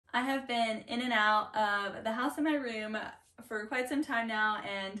I have been in and out of the house and my room for quite some time now,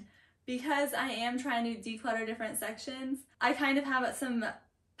 and because I am trying to declutter different sections, I kind of have some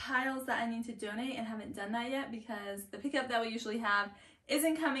piles that I need to donate and haven't done that yet because the pickup that we usually have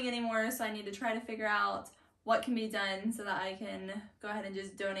isn't coming anymore, so I need to try to figure out what can be done so that I can go ahead and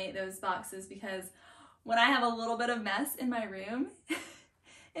just donate those boxes, because when I have a little bit of mess in my room,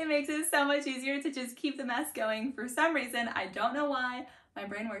 it makes it so much easier to just keep the mess going. For some reason, I don't know why, my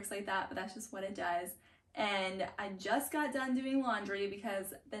brain works like that, but that's just what it does. And I just got done doing laundry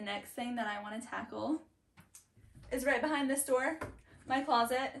because the next thing that I want to tackle is right behind this door, my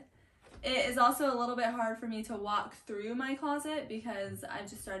closet. It is also a little bit hard for me to walk through my closet because I've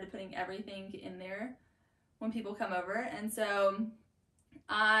just started putting everything in there when people come over. And so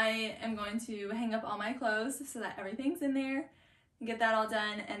I am going to hang up all my clothes so that everything's in there and get that all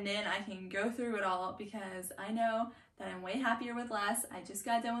done, and then I can go through it all because I know that I'm way happier with less. I just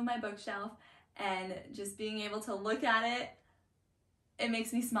got done with my bookshelf, and just being able to look at it, it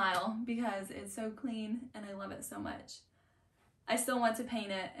makes me smile because it's so clean and I love it so much. I still want to paint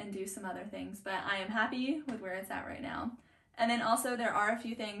it and do some other things, but I am happy with where it's at right now. And then also there are a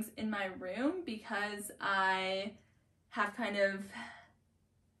few things in my room because I have kind of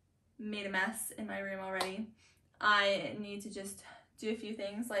made a mess in my room already. I need to just do a few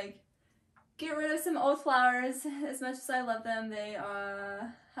things, like get rid of some old flowers. As much as I love them, they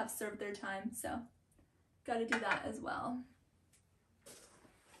have served their time, so gotta do that as well.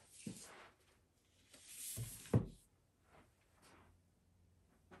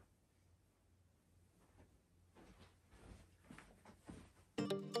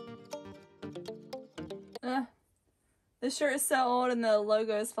 This shirt is so old and the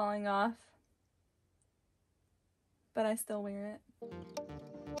logo is falling off, but I still wear it.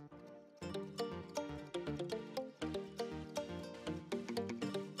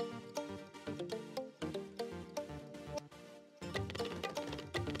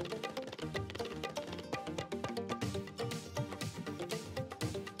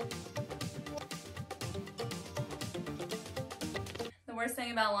 The worst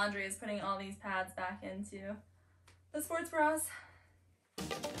thing about laundry is putting all these pads back into the sports bras.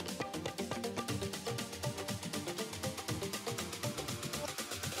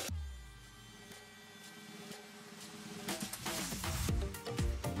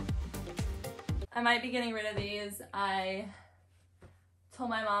 I might be getting rid of these. I told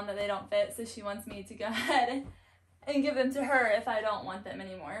my mom that they don't fit, so she wants me to go ahead and give them to her if I don't want them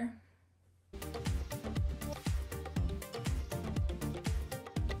anymore.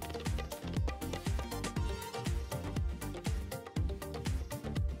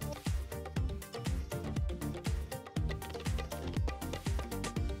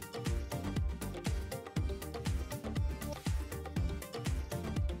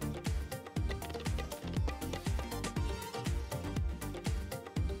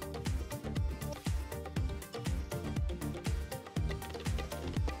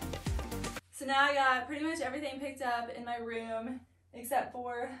 So now I got pretty much everything picked up in my room except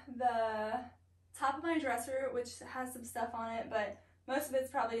for the top of my dresser, which has some stuff on it, but most of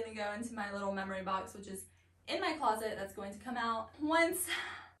it's probably going to go into my little memory box, which is in my closet. That's going to come out once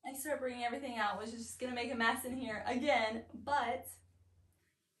I start bringing everything out, which is just going to make a mess in here again, but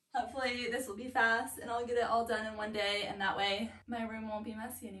hopefully this will be fast and I'll get it all done in one day, and that way my room won't be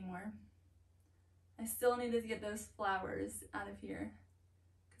messy anymore. I still need to get those flowers out of here,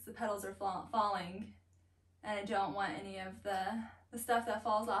 the petals are falling, and I don't want any of the stuff that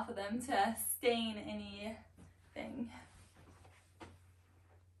falls off of them to stain anything.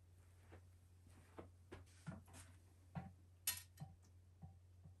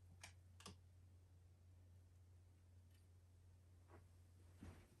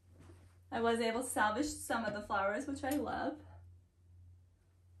 I was able to salvage some of the flowers, which I love.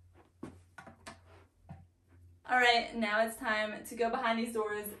 All right, now it's time to go behind these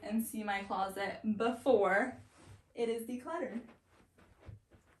doors and see my closet before it is decluttered.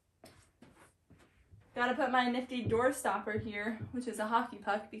 Gotta put my nifty door stopper here, which is a hockey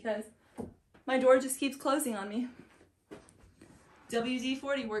puck, because my door just keeps closing on me.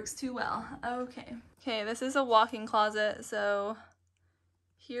 WD-40 works too well. Okay, this is a walk-in closet, so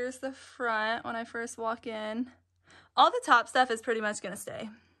here's the front when I first walk in. All the top stuff is pretty much gonna stay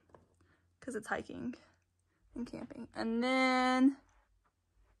because it's hiking and camping. And then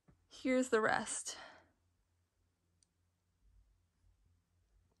here's the rest.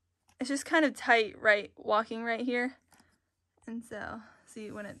 It's just kind of tight, right, walking right here. And so,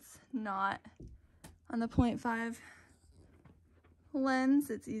 see, when it's not on the 0.5 lens,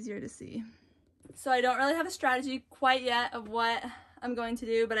 it's easier to see. So I don't really have a strategy quite yet of what I'm going to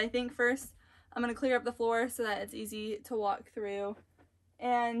do, but I think first I'm going to clear up the floor so that it's easy to walk through.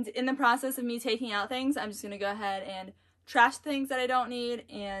 And in the process of me taking out things, I'm just going to go ahead and trash things that I don't need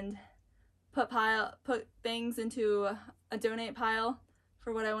and put things into a donate pile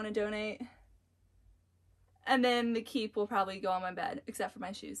for what I want to donate. And then the keep will probably go on my bed, except for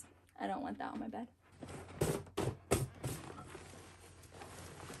my shoes. I don't want that on my bed.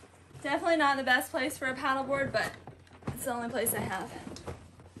 Definitely not the best place for a paddleboard, but it's the only place I have.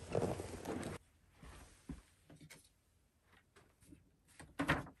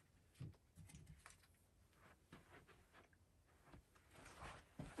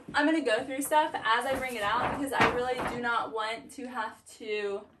 I'm going to go through stuff as I bring it out because I really do not want to have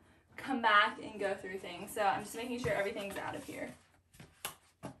to come back and go through things. So I'm just making sure everything's out of here.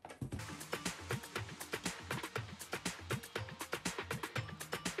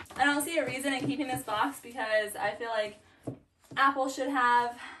 I don't see a reason in keeping this box because I feel like Apple should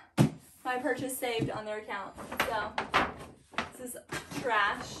have my purchase saved on their account. So this is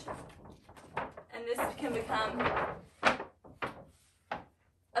trash, and this can become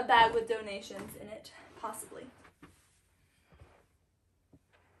a bag with donations in it, possibly.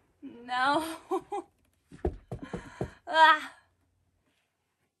 No. Ah.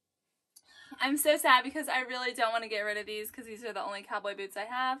 I'm so sad because I really don't want to get rid of these because these are the only cowboy boots I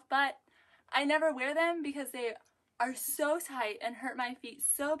have, but I never wear them because they are so tight and hurt my feet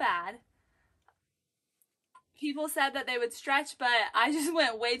so bad. People said that they would stretch, but I just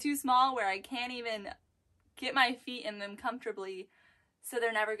went way too small where I can't even get my feet in them comfortably, so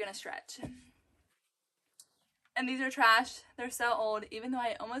they're never gonna stretch. And these are trash. They're so old, even though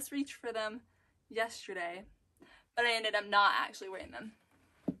I almost reached for them yesterday, but I ended up not actually wearing them.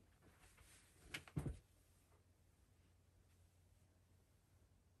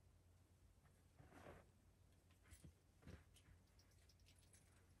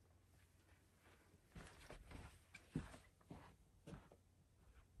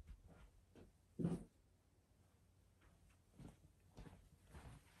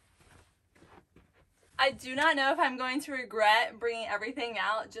 I do not know if I'm going to regret bringing everything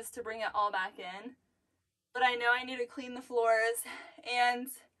out just to bring it all back in, but I know I need to clean the floors and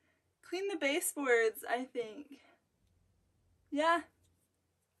clean the baseboards, I think. Yeah,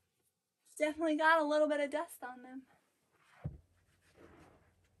 definitely got a little bit of dust on them.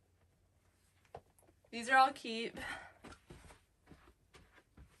 These are all keep.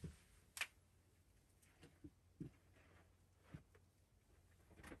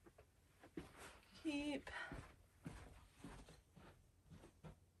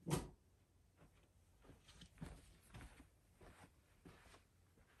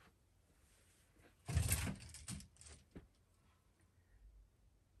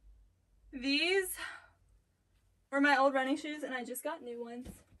 These were my old running shoes and I just got new ones.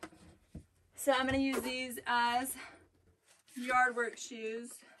 So I'm going to use these as yard work shoes.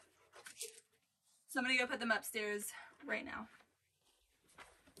 So I'm going to go put them upstairs right now.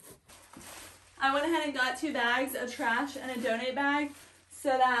 I went ahead and got 2 bags of trash and a donate bag so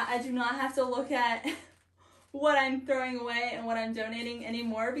that I do not have to look at what I'm throwing away and what I'm donating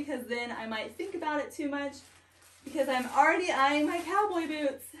anymore, because then I might think about it too much because I'm already eyeing my cowboy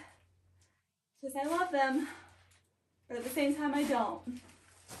boots because I love them, but at the same time I don't.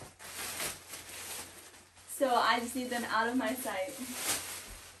 So I just need them out of my sight.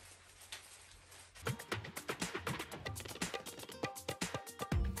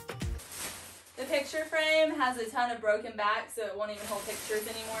 The picture frame has a ton of broken back, so it won't even hold pictures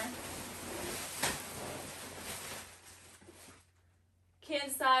anymore. Can't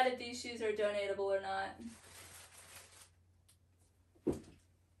decide if these shoes are donatable or not.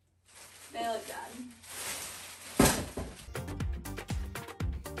 They look bad.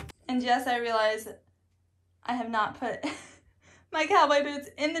 And yes, I realize I have not put my cowboy boots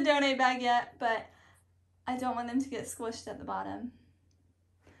in the donate bag yet, but I don't want them to get squished at the bottom.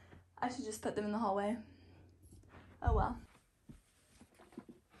 I should just put them in the hallway. Oh well.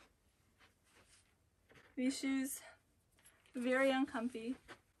 These shoes, very uncomfy.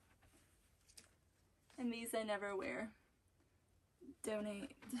 And these I never wear.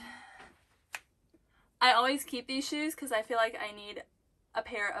 Donate. I always keep these shoes because I feel like I need a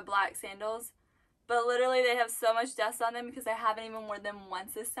pair of black sandals. But literally they have so much dust on them because I haven't even worn them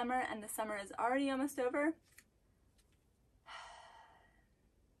once this summer, and the summer is already almost over.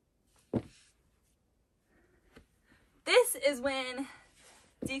 This is when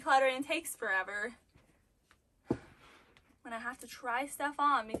decluttering takes forever. When I have to try stuff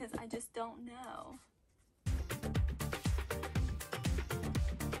on because I just don't know.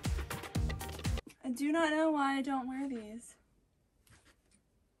 I do not know why I don't wear these.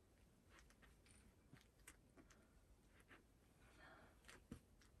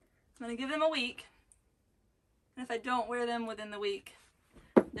 I'm gonna give them a week. And if I don't wear them within the week,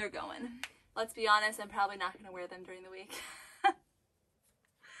 they're going. Let's be honest, I'm probably not gonna wear them during the week. But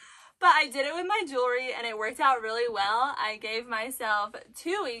I did it with my jewelry and it worked out really well. I gave myself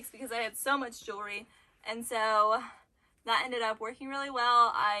 2 weeks because I had so much jewelry. And so that ended up working really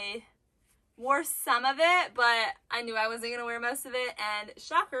well. I wore some of it, but I knew I wasn't gonna wear most of it. And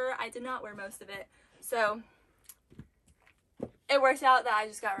shocker, I did not wear most of it. So it worked out that I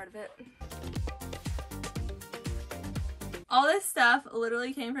just got rid of it. All this stuff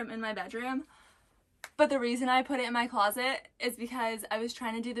literally came from in my bedroom. But the reason I put it in my closet is because I was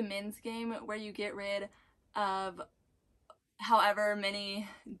trying to do the men's game where you get rid of however many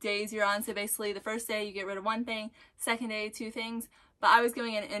days you're on. So basically the first day you get rid of one thing, second day 2 things. But I was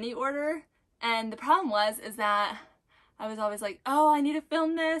going in any order, and the problem is that I was always like, oh, I need to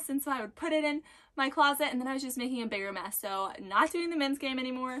film this, and so I would put it in my closet, and then I was just making a bigger mess. So not doing the men's game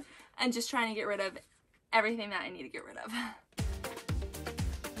anymore and just trying to get rid of everything that I need to get rid of.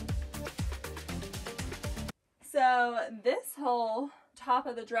 So this whole top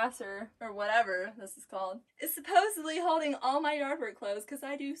of the dresser, or whatever this is called, is supposedly holding all my yard work clothes because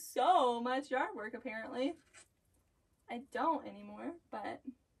I do so much yard work apparently. I don't anymore, but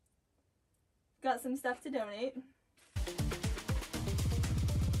got some stuff to donate.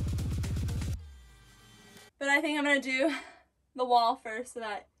 But I think I'm gonna do the wall first so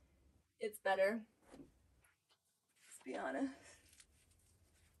that it's better. Let's be honest.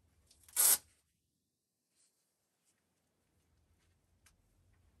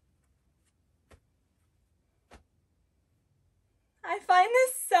 I find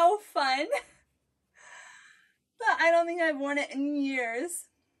this so fun, but I don't think I've worn it in years.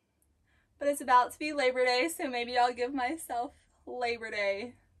 But it's about to be Labor Day, so maybe I'll give myself Labor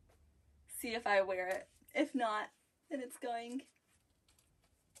Day. See if I wear it. If not, then it's going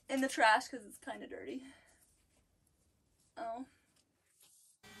in the trash because it's kind of dirty. Oh.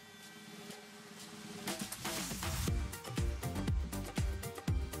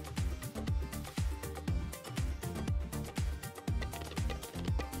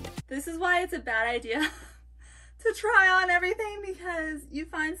 This is why it's a bad idea to try on everything, because you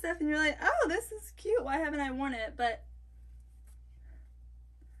find stuff and you're like, oh, this is cute. Why haven't I worn it? But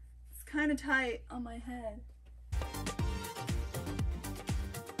it's kind of tight on my head.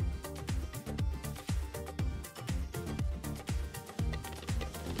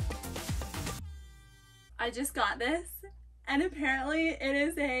 I just got this, and apparently it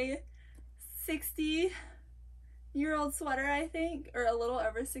is a 60-year-old sweater, I think, or a little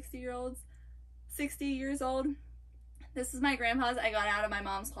over 60 years old. This is my grandpa's. I got it out of my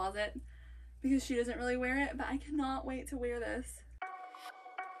mom's closet because she doesn't really wear it, but I cannot wait to wear this.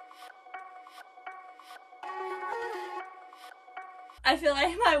 I feel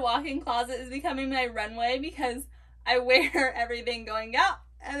like my walk-in closet is becoming my runway because I wear everything going out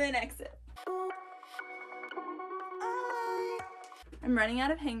and then exit. I'm running out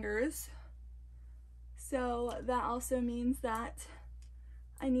of hangers, so that also means that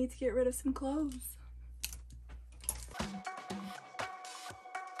I need to get rid of some clothes.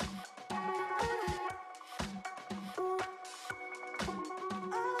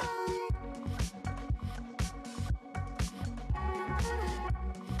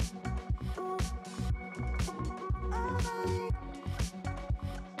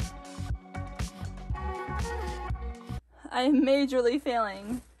 I am majorly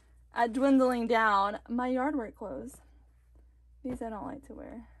failing at dwindling down my yard work clothes. These I don't like to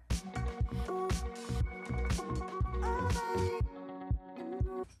wear.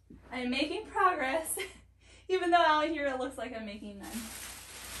 I'm making progress, even though out here it looks like I'm making none.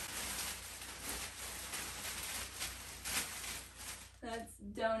 Let's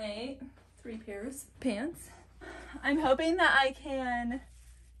donate 3 pairs of pants. I'm hoping that I can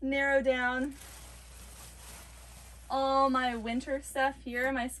narrow down all my winter stuff here,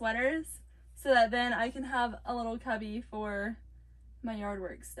 my sweaters, so that then I can have a little cubby for my yard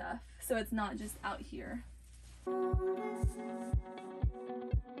work stuff, so it's not just out here. I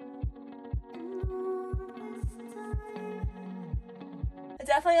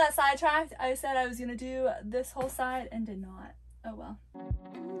definitely got sidetracked. I said I was gonna do this whole side and did not. Oh well.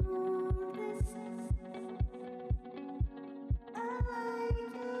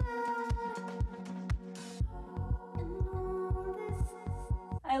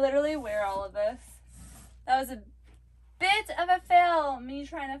 I literally wear all of this. That was a bit of a fail, me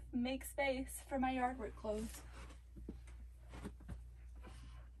trying to make space for my yard work clothes.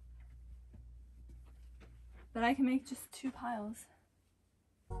 But I can make just 2 piles.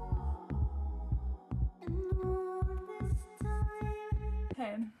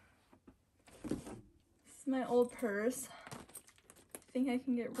 Okay, This is my old purse. I think I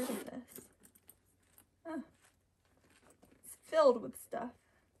can get rid of this. Oh, it's filled with stuff.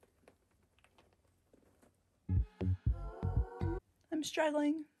 I'm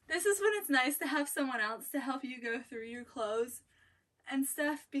struggling. This is when it's nice to have someone else to help you go through your clothes and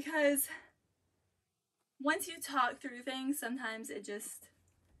stuff, because once you talk through things, sometimes it just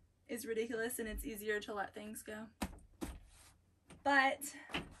is ridiculous and it's easier to let things go. But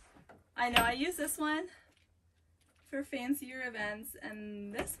I know I use this one for fancier events,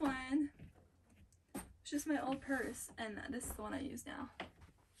 and this one is just my old purse, and this is the one I use now.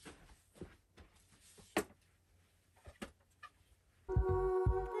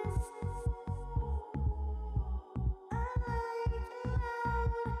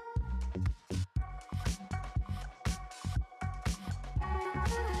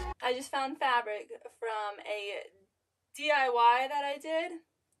 I just found fabric from a DIY that I did,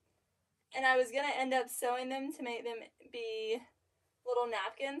 and I was gonna end up sewing them to make them be little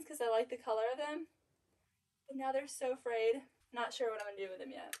napkins because I like the color of them, but now they're so frayed. Not sure what I'm gonna do with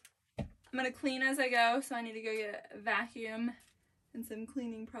them yet. I'm gonna clean as I go, so I need to go get a vacuum and some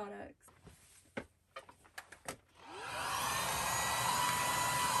cleaning products.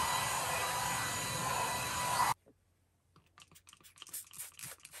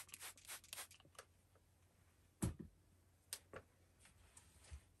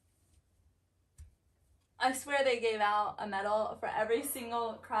 I swear they gave out a medal for every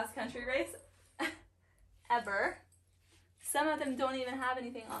single cross-country race ever. Some of them don't even have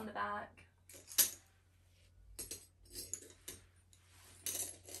anything on the back.